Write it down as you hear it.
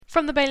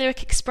From the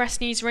Bailiwick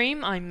Express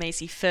newsroom, I'm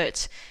Maisie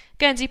Foote.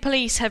 Guernsey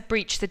police have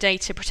breached the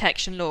data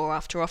protection law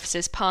after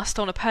officers passed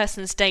on a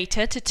person's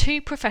data to two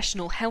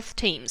professional health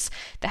teams.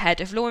 The head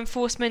of law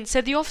enforcement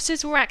said the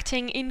officers were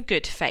acting in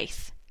good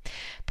faith.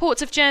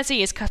 Ports of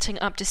Jersey is cutting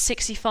up to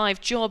 65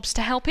 jobs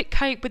to help it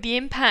cope with the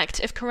impact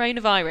of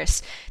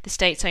coronavirus. The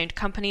state-owned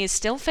company is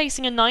still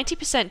facing a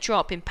 90%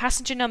 drop in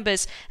passenger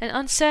numbers and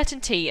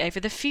uncertainty over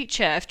the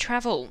future of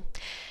travel.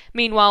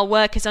 Meanwhile,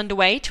 work is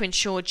underway to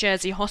ensure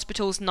Jersey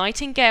Hospital's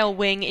Nightingale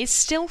wing is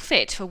still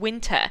fit for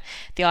winter.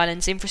 The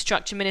island's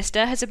infrastructure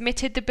minister has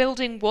admitted the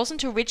building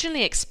wasn't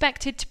originally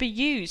expected to be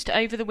used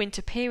over the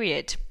winter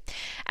period.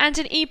 And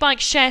an e-bike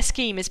share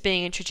scheme is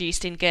being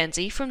introduced in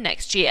Guernsey from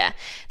next year.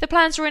 The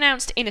plans were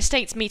announced in a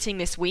States meeting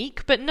this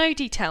week, but no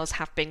details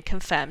have been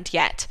confirmed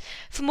yet.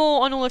 For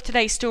more on all of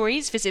today's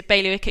stories, visit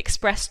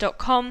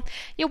bailiwickexpress.com.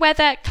 Your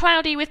weather,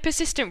 cloudy with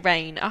persistent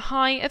rain, a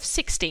high of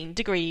 16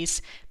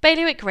 degrees.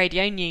 Bailiwick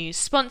Radio News,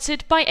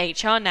 sponsored by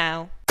HR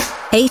Now.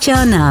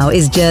 HR Now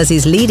is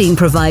Jersey's leading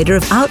provider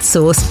of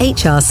outsourced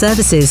HR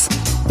services.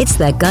 It's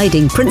their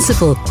guiding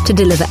principle to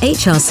deliver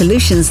HR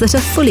solutions that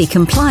are fully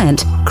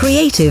compliant,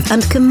 creative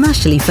and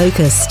commercially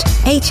focused.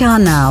 HR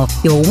Now,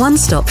 your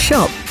one-stop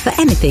shop for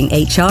anything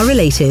HR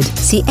related.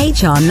 See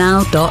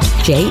hrnow.je.